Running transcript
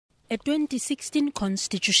A 2016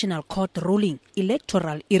 Constitutional Court ruling,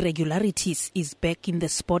 electoral irregularities, is back in the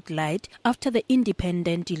spotlight after the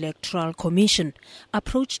Independent Electoral Commission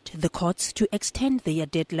approached the courts to extend their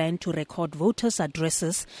deadline to record voters'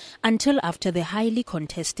 addresses until after the highly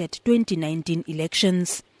contested 2019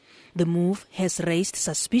 elections. The move has raised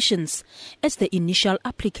suspicions as the initial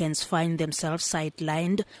applicants find themselves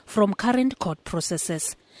sidelined from current court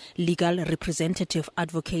processes. Legal representative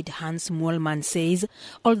advocate Hans Moelman says,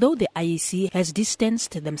 although the IEC has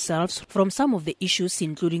distanced themselves from some of the issues,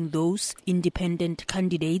 including those independent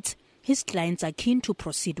candidates, his clients are keen to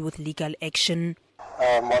proceed with legal action.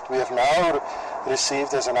 What we have now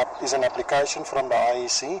received is an application from the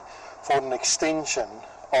IEC for an extension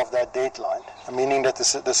of that deadline, meaning that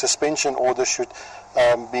the suspension order should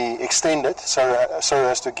be extended so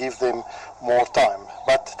as to give them more time.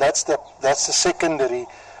 But that's the secondary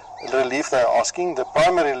relief they're asking. The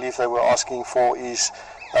primary relief they were asking for is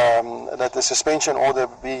that the suspension order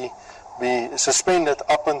be suspended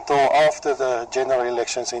up until after the general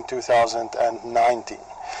elections in 2019.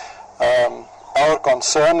 Our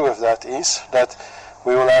concern with that is that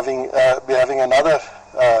we will be having another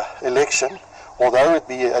election, although it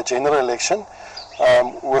be a general election,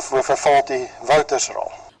 with a faulty voters'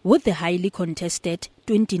 roll. With the highly contested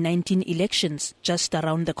 2019 elections just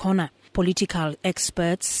around the corner, political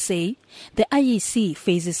experts say the IEC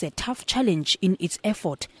faces a tough challenge in its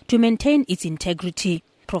effort to maintain its integrity.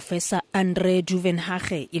 Professor Andre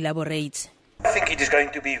Duvenhage elaborates. I think it is going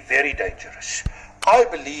to be very dangerous. I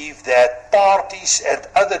believe that parties and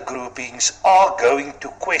other groupings are going to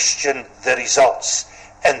question the results,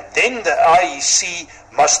 and then the IEC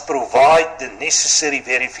must provide the necessary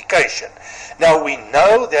verification. Now, we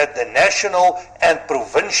know that the national and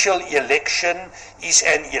provincial election is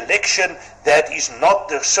an election that is not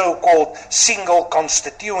the so-called single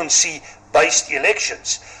constituency-based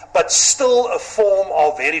elections, but still a form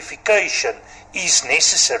of verification is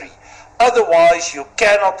necessary. Otherwise, you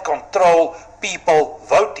cannot control people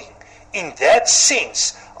voting. In that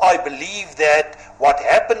sense, I believe that what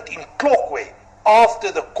happened in Tlokwe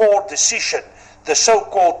after the court decision, the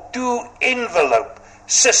so-called two-envelope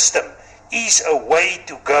system, is a way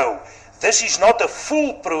to go. This is not a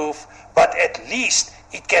foolproof, but at least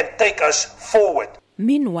it can take us forward.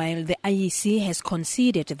 Meanwhile, the IEC has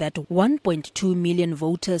conceded that 1.2 million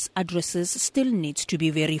voters' addresses still need to be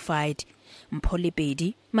verified. Mpho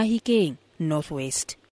Lepedi, Mahikeng, Northwest.